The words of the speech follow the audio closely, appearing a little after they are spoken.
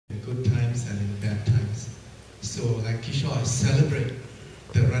good times and in bad times. So like Kishore, I celebrate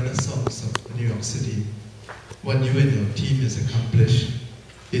the renaissance of New York City. What you and your team has accomplished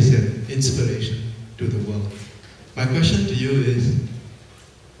is an inspiration to the world. My question to you is,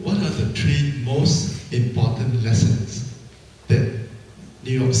 what are the three most important lessons that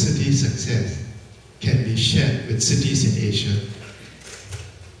New York City's success can be shared with cities in Asia?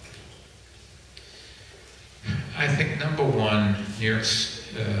 I think number one, New York's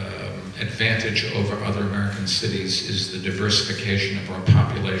advantage over other American cities is the diversification of our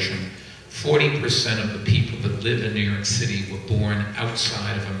population. 40% of the people that live in New York City were born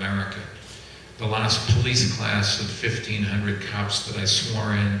outside of America. The last police class of 1,500 cops that I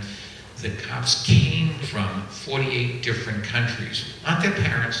swore in, the cops came from 48 different countries. Not their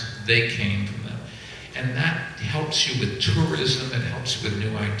parents, they came from them. And that helps you with tourism, it helps you with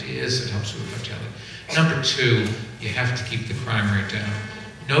new ideas, it helps you with hotelling. Number two, you have to keep the crime rate down.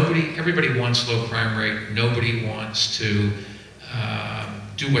 Everybody wants low crime rate. Nobody wants to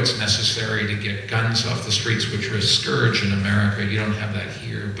do what's necessary to get guns off the streets, which are a scourge in America. You don't have that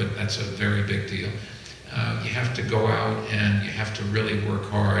here, but that's a very big deal. You have to go out and you have to really work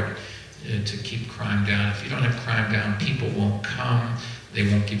hard to keep crime down. If you don't have crime down, people won't come. They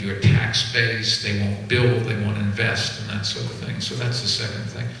won't give you a tax base. They won't build. They won't invest and that sort of thing. So that's the second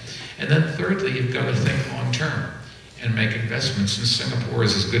thing. And then thirdly, you've got to think long term and make investments. And Singapore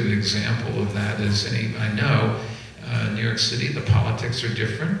is as good an example of that as any I know. New York City, the politics are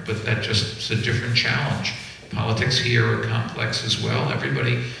different, but that just is a different challenge. Politics here are complex as well.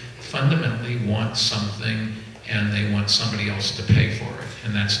 Everybody fundamentally wants something and they want somebody else to pay for it.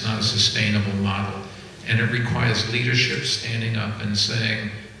 And that's not a sustainable model. And it requires leadership standing up and saying,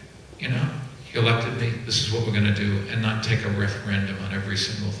 you know, you elected me, this is what we're going to do, and not take a referendum on every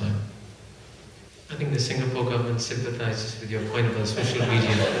single thing. I think the Singapore government sympathizes with your point about social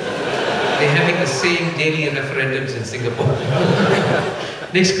media. They're having the same daily referendums in Singapore.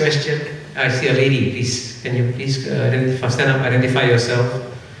 Next question. I see a lady, please. Can you please stand up, identify yourself?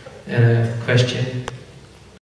 Question.